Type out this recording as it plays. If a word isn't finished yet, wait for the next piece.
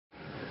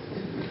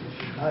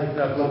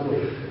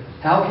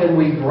How can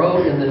we grow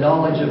in the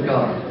knowledge of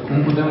God?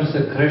 Cum putem să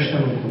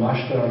creștem în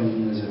cunoașterea lui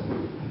Dumnezeu?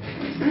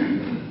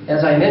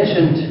 As I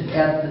mentioned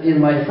in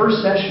my first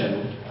session,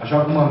 Așa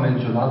cum am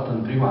menționat în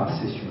prima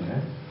sesiune,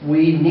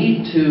 we need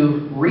to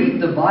read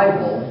the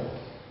Bible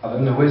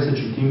avem nevoie să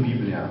citim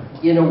Biblia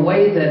in a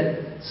way that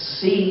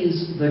sees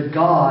the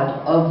God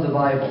of the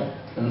Bible.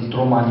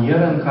 într-o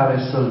manieră în care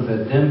să-L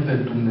vedem pe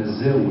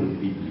Dumnezeul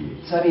Bibliei.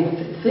 So I mean,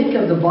 think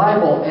of the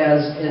Bible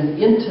as an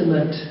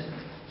intimate,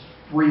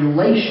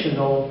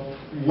 relational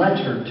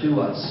letter to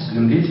us.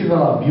 Gândiți-vă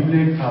la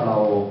Biblie ca la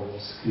o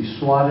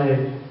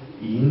scrisoare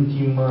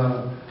intimă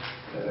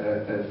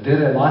de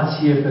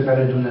relație pe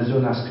care Dumnezeu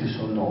ne-a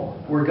scris-o nouă.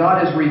 Where God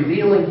is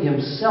revealing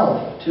Himself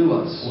to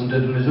us. Unde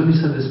Dumnezeu ni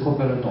se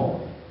descoperă nouă.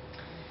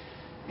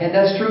 And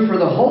that's true for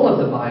the whole of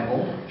the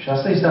Bible. Și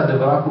asta este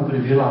adevărat cu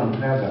privire la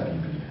întreaga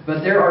Biblie. But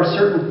there are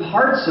certain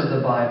parts of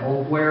the Bible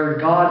where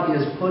God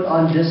is put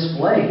on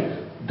display.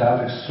 Dar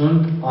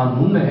sunt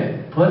anume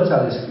părți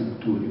ale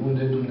Scripturii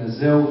unde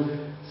Dumnezeu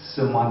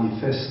se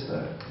manifestă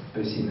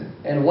pe sine.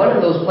 And one of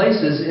those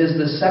places is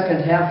the second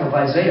half of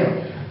Isaiah.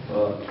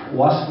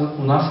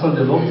 Un astfel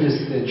de loc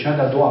este cea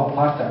de-a doua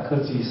parte a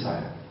cărții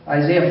Isaia.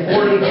 Isaiah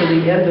 40 to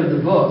the end of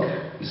the book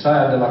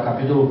Isaia de la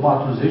capitolul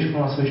 40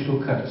 până la sfârșitul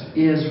cărții.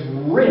 is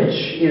rich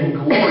in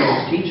glorious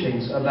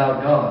teachings about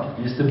God.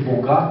 Este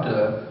bogată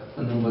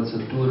în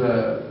învățătură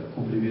cu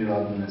privire la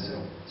Dumnezeu.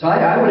 So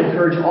I would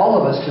encourage all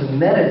of us to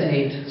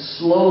meditate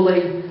slowly,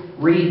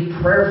 read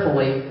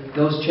prayerfully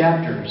those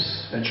chapters.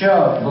 De aceea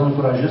vă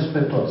încurajez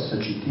pe toți să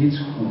citiți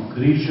cu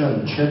grijă,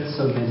 încet,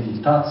 să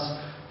meditați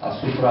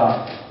asupra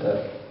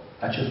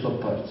acestor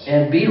părți.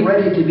 And be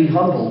ready to be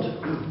humbled.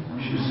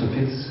 Și să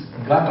fiți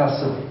gata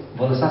să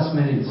vă lăsați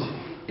smeriți.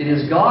 It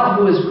is God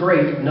who is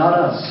great, not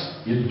us.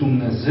 E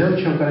Dumnezeu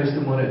cel care este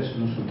măreț,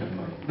 nu suntem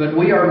noi. But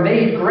we are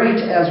made great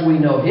as we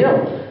know Him.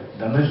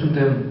 Dar noi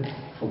suntem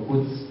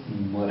făcuți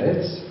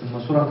măreți în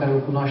măsura în care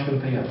îl cunoaștem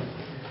pe El.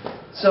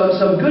 So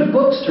some good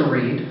books to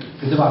read.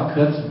 Câteva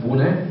cărți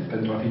bune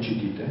pentru a fi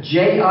citite.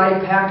 J.I.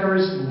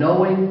 Packer's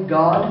Knowing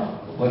God.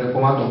 Vă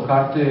recomand o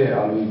carte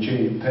a lui J.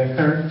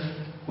 Packer,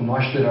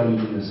 Cunoașterea lui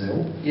Dumnezeu.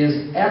 Is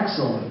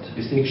excellent.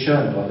 Este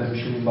excelent, o avem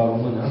și în limba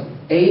română.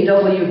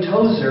 A.W.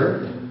 Tozer.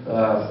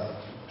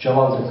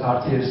 Cealaltă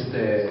carte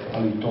este a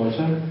lui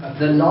Tozer.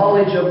 The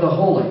Knowledge of the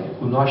Holy.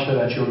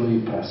 Cunoașterea celui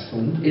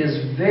preasfânt. Is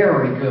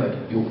very good.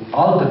 E o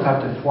altă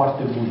carte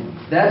foarte bună.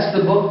 That's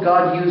the book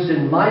God used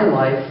in my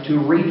life to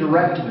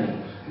redirect me.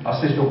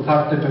 Asta este o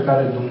carte pe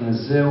care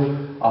Dumnezeu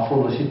a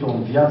folosit-o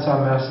în viața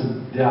mea să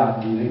dea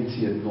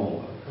direcție nouă.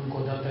 Încă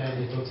o dată aia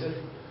de Tozer?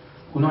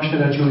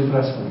 Cunoașterea celui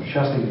preasfânt. Și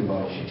asta e limba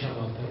română. Și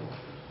cealaltă?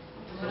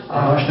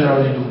 Cunoașterea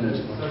lui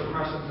Dumnezeu.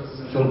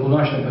 Să-L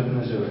cunoaștem pe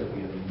Dumnezeu.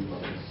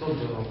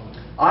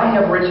 I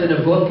have written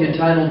a book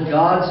entitled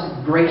God's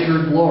Greater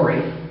Glory.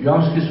 Eu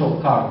am scris o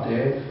carte,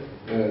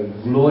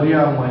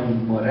 Gloria mai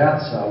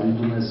măreață a lui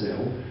Dumnezeu,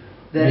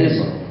 that is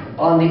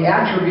on the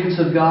attributes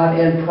of God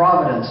and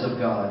providence of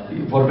God.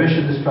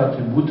 Vorbește despre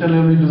atributele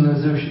lui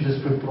Dumnezeu și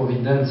despre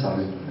providența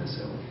lui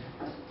Dumnezeu.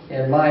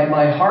 And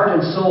my heart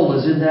and soul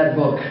is in that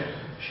book.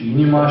 Și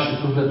inima și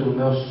sufletul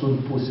meu sunt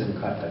puse în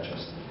cartea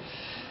aceasta.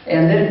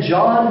 And then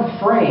John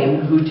Frame,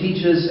 who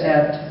teaches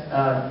at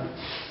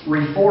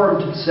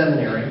Reformed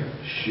Seminary,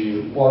 și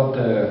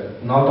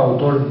un alt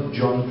autor,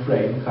 John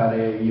Frame,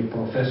 care e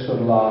profesor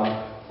la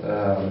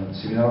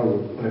seminarul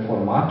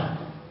reformat.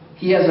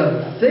 He has a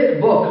thick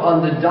book on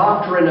the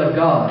doctrine of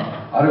God.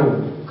 Are o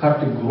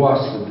carte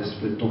groasă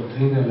despre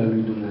doctrinele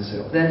lui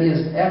Dumnezeu. That is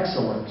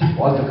excellent.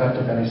 O altă carte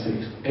care este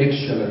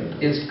excelentă.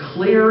 It's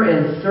clear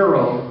and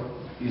thorough.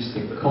 Este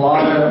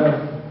clară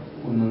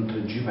în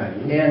întregimea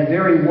ei. And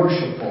very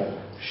worshipful.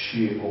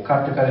 Și o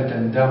carte care te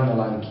îndeamnă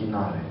la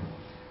închinare.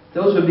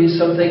 Those would be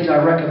some things I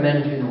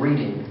recommend in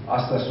reading.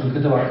 Astea sunt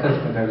câteva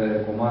cărți pe care le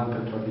recomand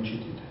pentru a fi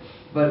citite.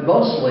 But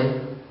mostly,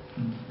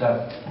 dar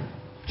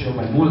cel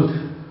mai mult,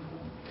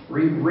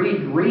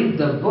 read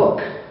the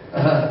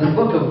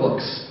book of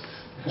books.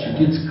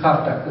 Citiți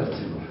cartea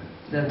cărților.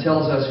 That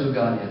tells us who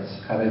God is.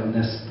 Care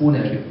ne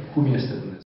spune cum este Dumnezeu.